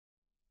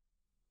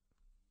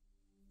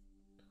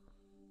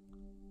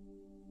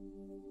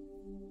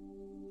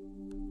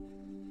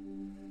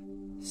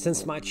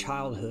Since my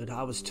childhood,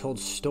 I was told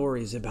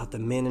stories about the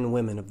men and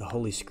women of the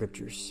Holy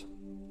Scriptures.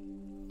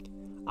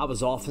 I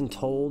was often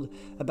told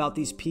about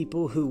these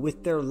people who,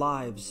 with their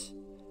lives,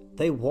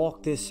 they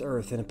walk this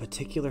earth in a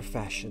particular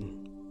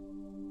fashion,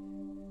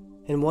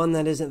 and one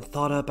that isn't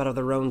thought up out of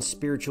their own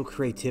spiritual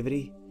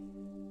creativity,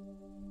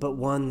 but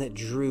one that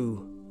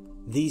drew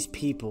these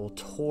people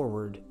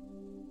toward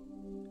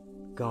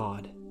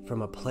God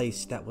from a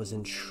place that was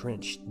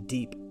entrenched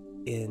deep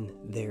in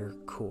their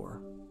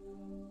core.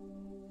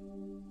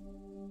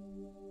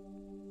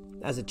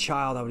 As a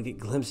child, I would get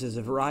glimpses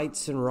of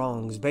rights and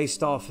wrongs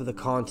based off of the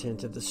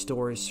content of the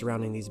stories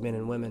surrounding these men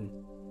and women.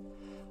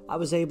 I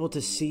was able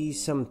to see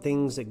some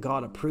things that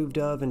God approved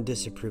of and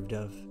disapproved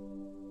of.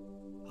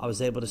 I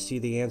was able to see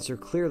the answer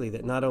clearly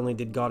that not only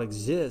did God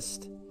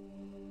exist,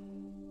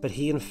 but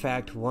He in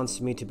fact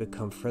wants me to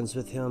become friends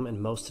with Him and,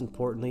 most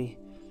importantly,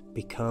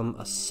 become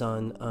a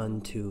son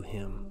unto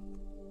Him.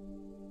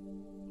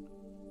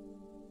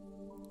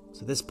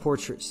 So this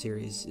portrait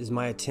series is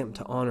my attempt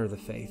to honor the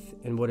faith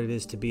and what it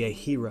is to be a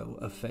hero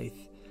of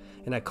faith.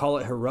 And I call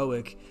it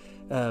heroic,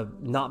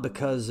 not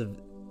because of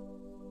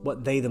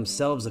what they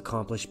themselves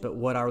accomplished, but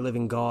what our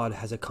living God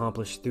has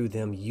accomplished through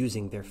them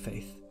using their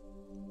faith.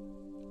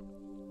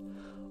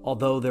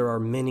 Although there are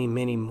many,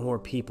 many more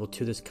people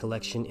to this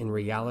collection, in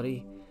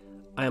reality,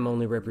 I am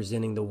only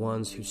representing the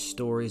ones whose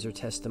stories or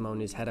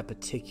testimonies had a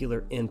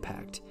particular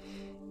impact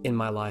in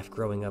my life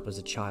growing up as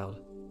a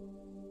child.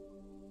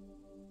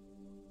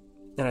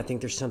 And I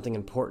think there's something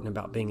important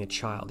about being a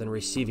child and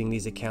receiving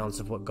these accounts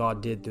of what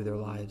God did through their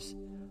lives.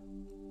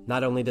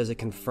 Not only does it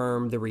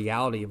confirm the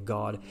reality of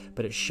God,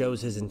 but it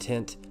shows His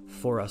intent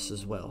for us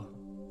as well.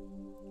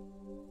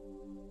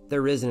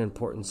 There is an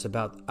importance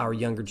about our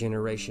younger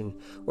generation,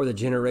 or the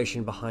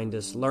generation behind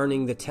us,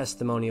 learning the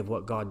testimony of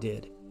what God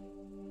did.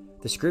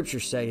 The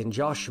scriptures say in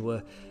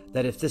Joshua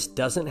that if this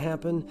doesn't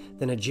happen,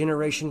 then a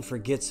generation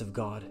forgets of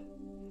God.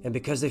 And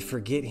because they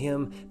forget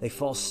Him, they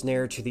fall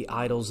snare to the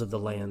idols of the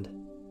land.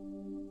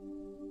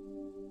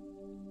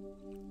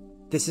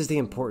 This is the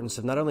importance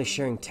of not only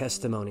sharing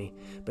testimony,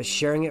 but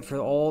sharing it for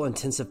all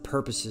intensive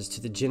purposes to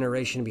the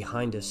generation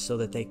behind us so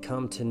that they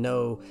come to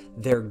know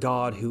their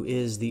God, who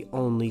is the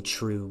only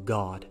true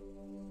God.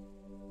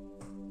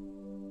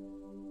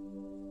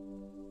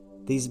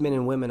 These men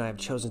and women I have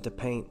chosen to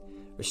paint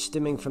are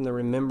stemming from the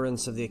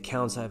remembrance of the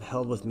accounts I have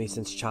held with me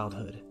since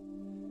childhood.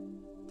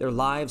 Their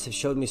lives have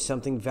showed me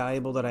something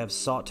valuable that I have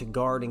sought to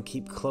guard and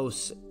keep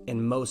close,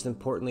 and most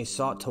importantly,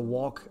 sought to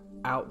walk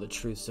out the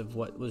truths of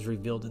what was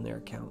revealed in their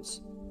accounts.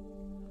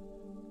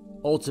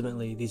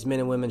 Ultimately, these men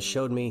and women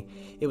showed me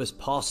it was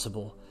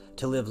possible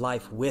to live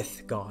life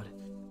with God,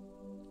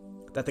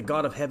 that the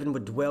God of heaven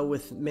would dwell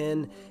with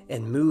men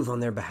and move on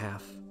their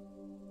behalf.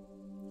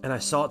 And I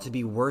saw it to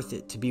be worth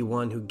it to be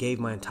one who gave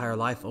my entire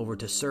life over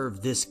to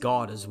serve this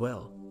God as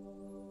well.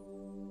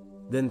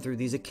 Then through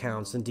these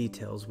accounts and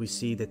details, we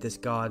see that this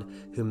God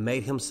who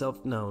made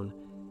Himself known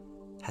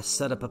has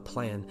set up a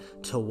plan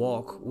to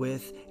walk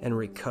with and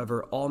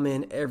recover all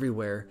men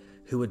everywhere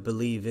who would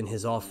believe in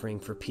His offering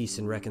for peace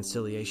and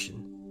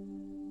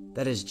reconciliation.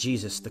 That is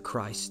Jesus the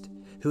Christ,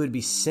 who would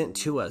be sent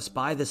to us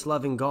by this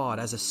loving God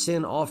as a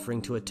sin offering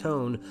to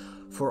atone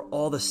for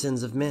all the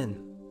sins of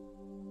men.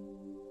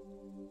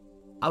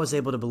 I was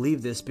able to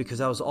believe this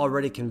because I was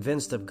already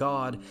convinced of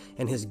God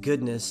and His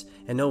goodness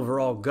and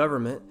overall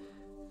government.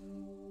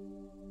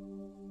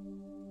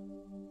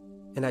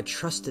 And I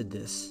trusted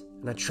this,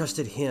 and I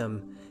trusted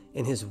Him,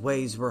 and His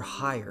ways were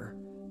higher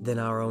than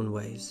our own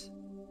ways.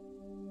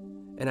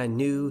 And I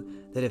knew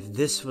that if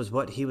this was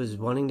what He was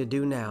wanting to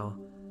do now,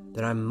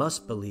 that I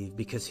must believe,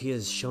 because He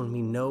has shown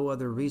me no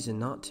other reason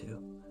not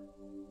to.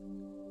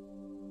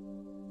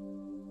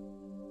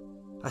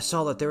 I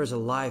saw that there was a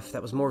life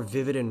that was more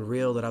vivid and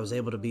real that I was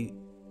able to be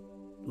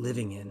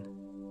living in.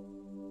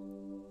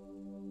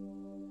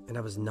 And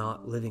I was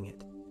not living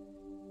it.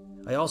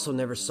 I also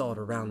never saw it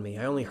around me.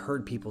 I only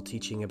heard people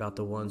teaching about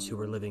the ones who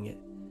were living it.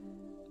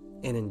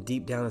 And in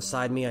deep down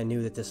inside me, I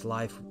knew that this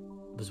life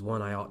was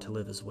one I ought to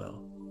live as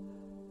well.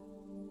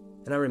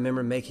 And I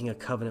remember making a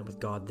covenant with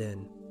God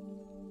then,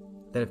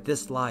 that if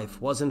this life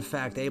was in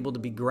fact able to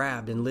be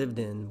grabbed and lived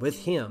in with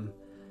Him,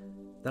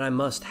 then I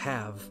must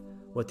have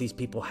what these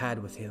people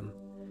had with Him.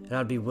 And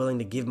I'd be willing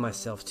to give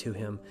myself to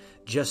Him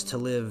just to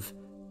live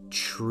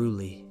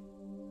truly.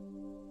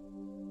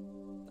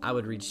 I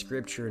would read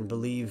scripture and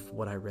believe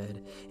what I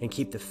read and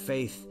keep the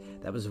faith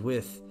that was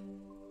with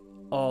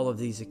all of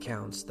these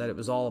accounts, that it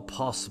was all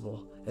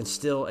possible and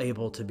still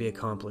able to be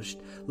accomplished.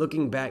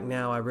 Looking back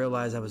now, I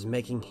realize I was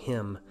making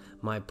Him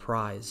my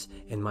prize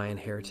and my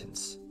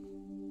inheritance.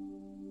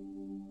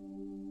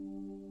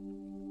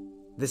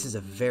 This is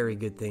a very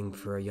good thing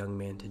for a young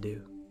man to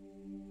do.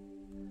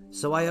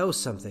 So I owe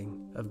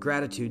something of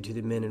gratitude to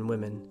the men and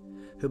women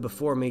who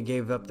before me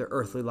gave up their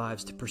earthly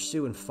lives to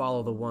pursue and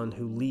follow the one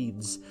who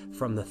leads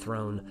from the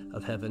throne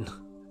of heaven.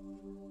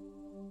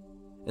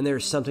 And there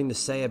is something to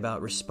say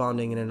about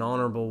responding in an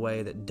honorable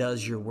way that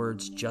does your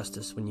words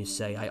justice when you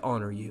say, I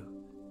honor you.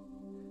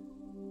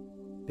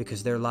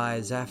 Because there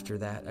lies after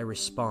that a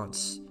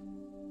response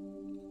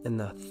and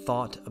the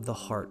thought of the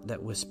heart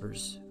that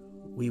whispers,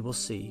 "We will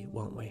see,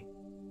 won't we?"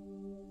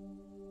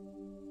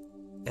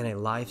 And a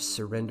life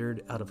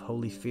surrendered out of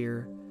holy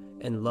fear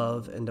and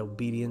love and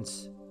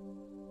obedience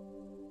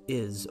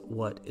is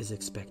what is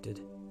expected.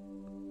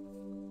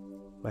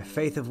 My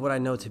faith of what I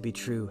know to be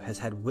true has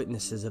had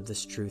witnesses of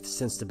this truth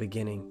since the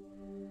beginning.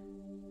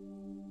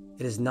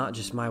 It is not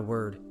just my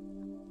word.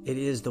 It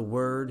is the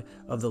word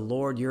of the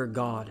Lord your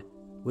God,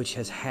 which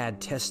has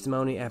had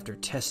testimony after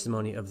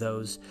testimony of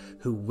those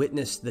who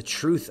witnessed the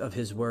truth of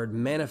his word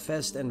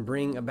manifest and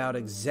bring about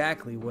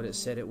exactly what it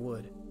said it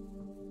would.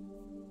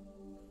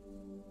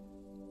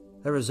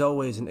 There is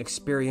always an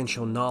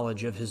experiential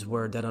knowledge of his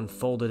word that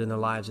unfolded in the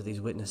lives of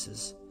these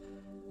witnesses.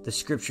 The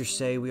scriptures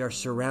say we are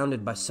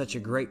surrounded by such a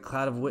great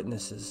cloud of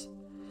witnesses,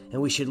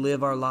 and we should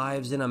live our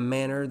lives in a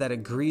manner that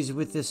agrees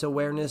with this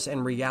awareness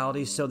and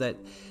reality so that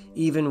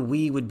even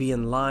we would be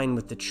in line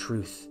with the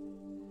truth,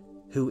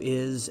 who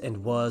is and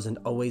was and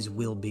always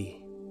will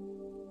be.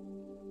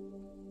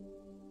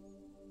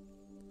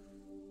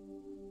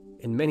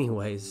 In many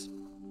ways,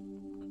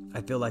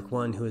 I feel like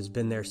one who has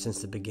been there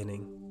since the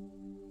beginning,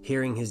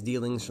 hearing his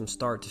dealings from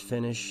start to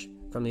finish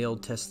from the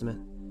Old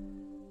Testament.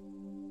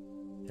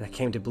 And I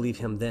came to believe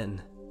him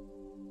then.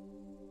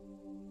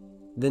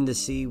 Then to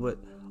see what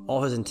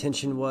all his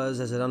intention was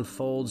as it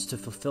unfolds to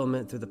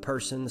fulfillment through the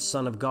person, the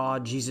Son of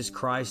God, Jesus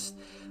Christ,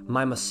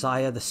 my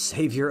Messiah, the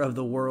Savior of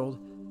the world.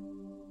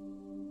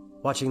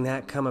 Watching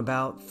that come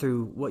about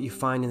through what you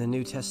find in the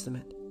New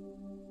Testament.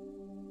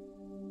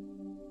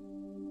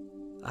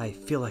 I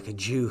feel like a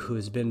Jew who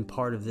has been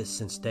part of this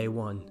since day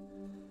one,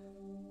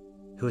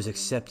 who has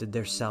accepted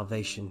their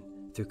salvation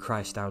through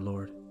Christ our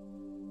Lord.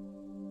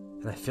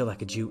 And I feel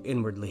like a Jew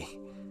inwardly,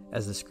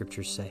 as the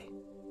scriptures say.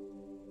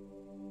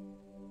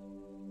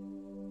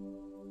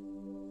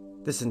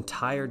 This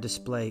entire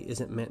display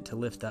isn't meant to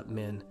lift up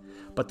men,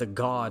 but the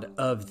God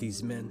of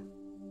these men.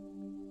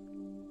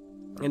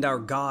 And our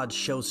God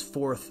shows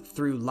forth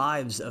through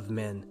lives of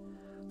men,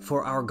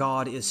 for our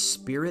God is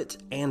spirit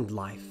and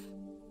life.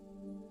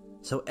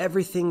 So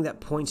everything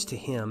that points to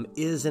him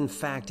is in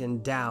fact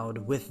endowed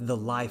with the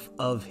life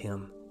of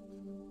him.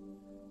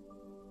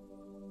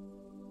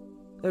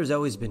 There's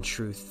always been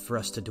truth for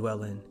us to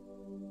dwell in,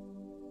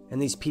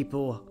 and these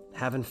people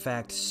have in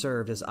fact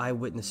served as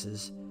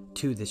eyewitnesses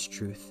to this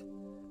truth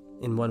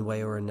in one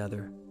way or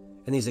another.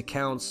 And these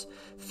accounts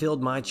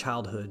filled my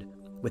childhood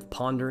with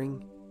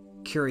pondering,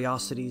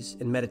 curiosities,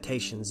 and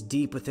meditations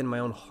deep within my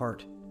own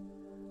heart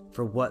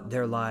for what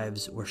their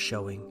lives were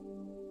showing.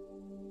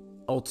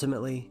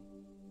 Ultimately,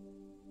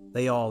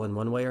 they all, in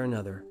one way or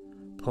another,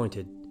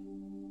 pointed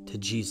to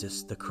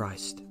Jesus the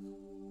Christ.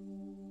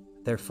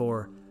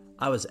 Therefore,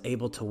 I was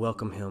able to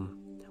welcome him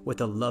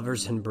with a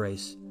lover's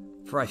embrace,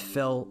 for I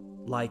felt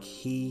like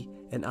he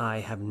and I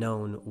have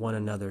known one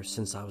another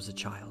since I was a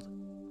child.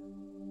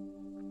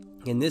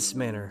 In this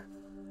manner,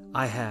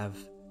 I have,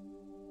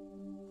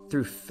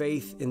 through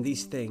faith in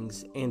these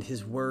things and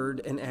his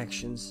word and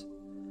actions,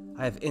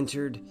 I have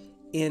entered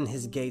in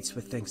his gates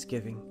with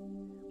thanksgiving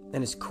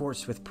and his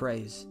courts with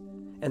praise,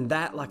 and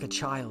that like a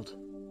child.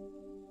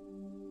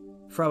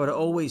 For I would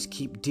always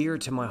keep dear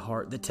to my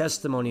heart the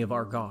testimony of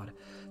our God,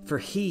 for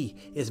he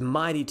is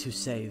mighty to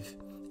save,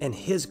 and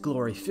his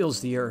glory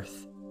fills the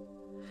earth.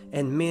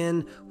 And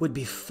men would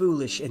be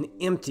foolish and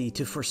empty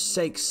to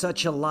forsake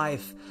such a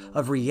life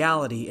of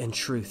reality and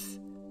truth,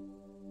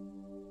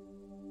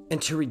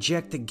 and to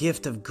reject the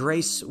gift of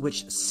grace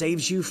which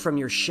saves you from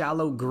your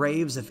shallow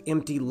graves of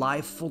empty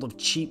life full of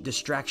cheap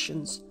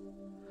distractions.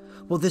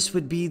 Well, this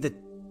would be the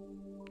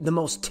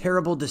most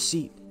terrible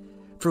deceit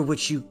for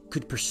which you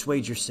could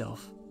persuade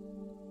yourself.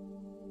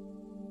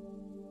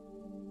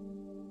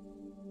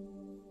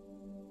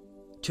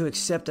 To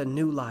accept a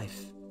new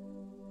life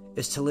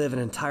is to live an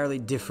entirely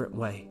different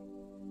way.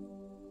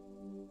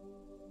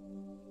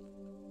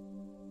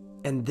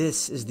 And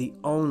this is the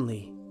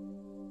only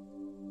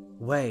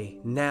way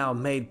now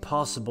made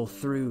possible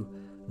through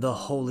the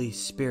Holy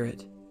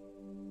Spirit,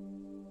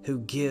 who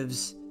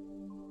gives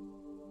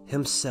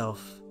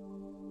himself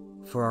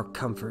for our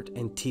comfort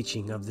and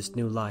teaching of this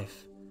new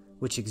life,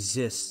 which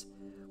exists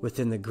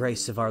within the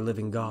grace of our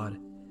living God.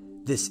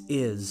 This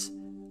is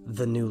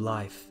the new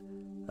life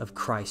of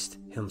Christ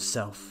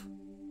himself.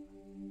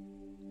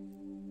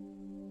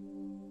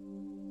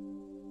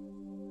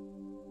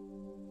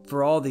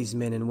 For all these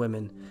men and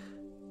women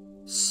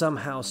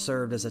somehow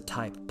served as a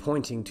type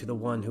pointing to the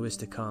one who is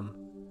to come,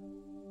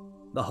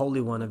 the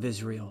Holy One of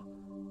Israel,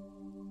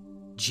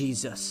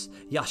 Jesus,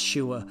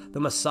 Yeshua, the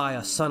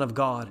Messiah, Son of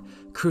God,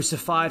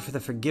 crucified for the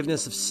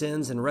forgiveness of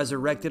sins and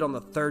resurrected on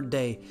the third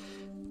day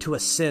to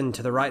ascend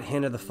to the right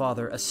hand of the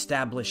Father,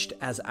 established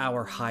as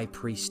our high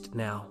priest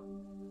now.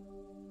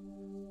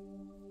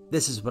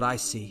 This is what I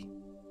see.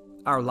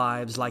 Our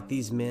lives, like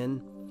these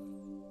men,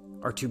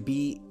 are to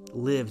be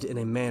lived in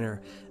a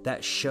manner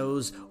that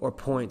shows or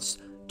points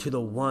to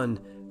the one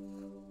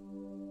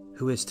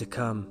who is to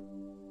come.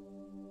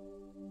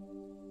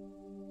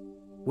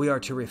 We are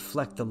to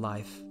reflect the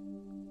life,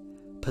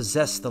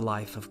 possess the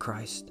life of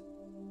Christ,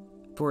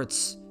 for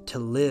it's to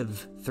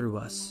live through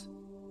us.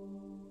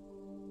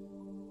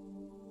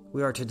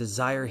 We are to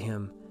desire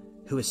him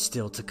who is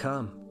still to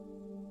come.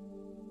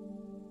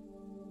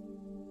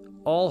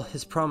 All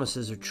his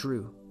promises are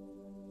true,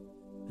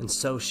 and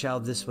so shall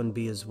this one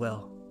be as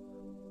well.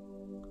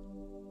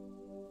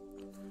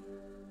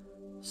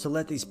 So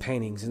let these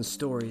paintings and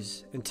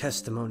stories and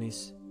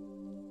testimonies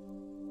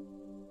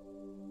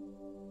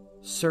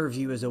serve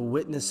you as a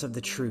witness of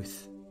the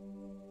truth,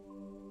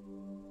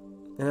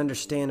 and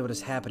understand what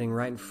is happening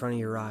right in front of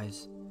your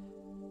eyes.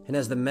 And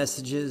as the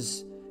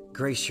messages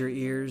grace your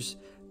ears,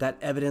 that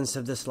evidence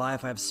of this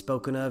life I have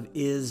spoken of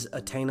is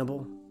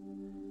attainable,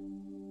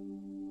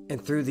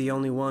 and through the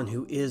only one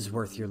who is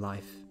worth your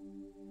life,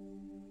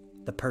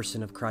 the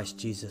person of Christ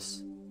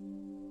Jesus.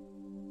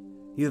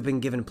 You have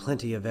been given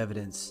plenty of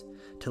evidence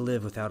to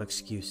live without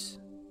excuse.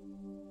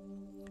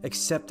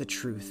 Accept the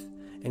truth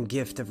and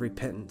gift of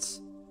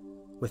repentance.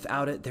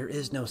 Without it, there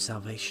is no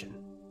salvation.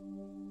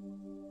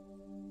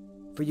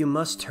 For you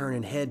must turn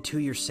and head to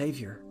your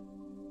Savior.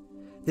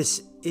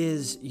 This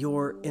is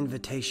your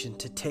invitation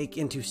to take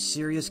into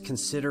serious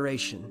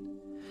consideration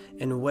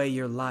and weigh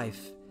your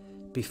life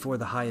before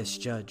the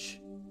highest judge.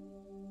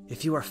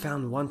 If you are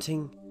found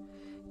wanting,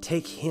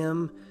 take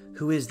him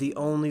who is the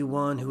only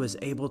one who is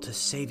able to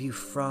save you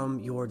from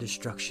your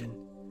destruction,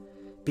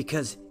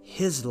 because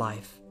his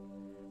life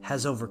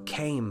has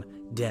overcame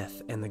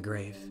death and the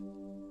grave.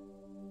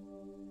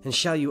 And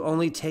shall you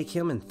only take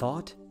him in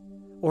thought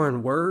or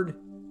in word?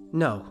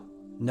 No,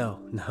 no,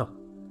 no.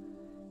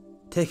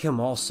 Take him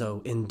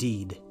also in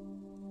deed.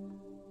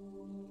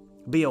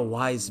 Be a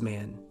wise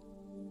man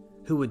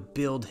who would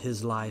build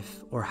his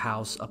life or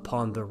house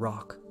upon the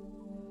rock,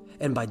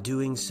 and by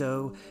doing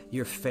so,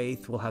 your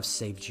faith will have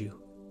saved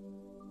you.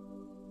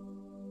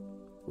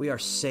 We are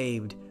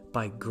saved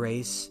by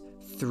grace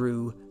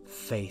through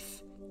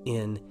faith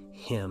in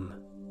him,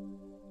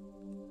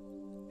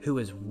 who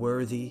is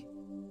worthy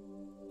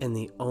and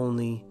the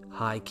only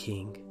High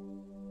King,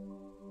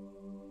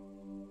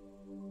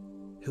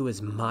 who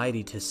is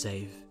mighty to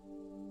save,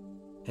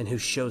 and who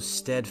shows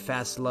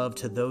steadfast love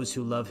to those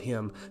who love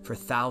him for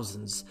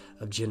thousands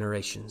of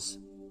generations.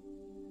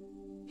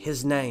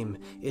 His name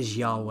is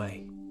Yahweh,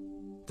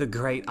 the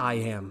great I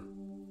Am,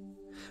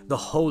 the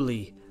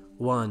Holy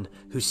One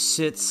who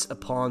sits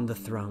upon the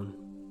throne.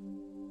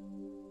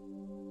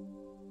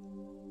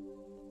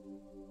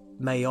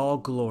 May all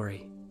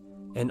glory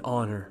and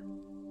honor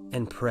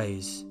and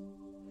praise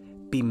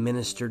be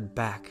ministered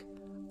back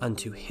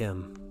unto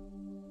him.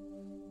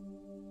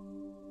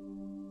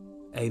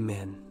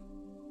 Amen.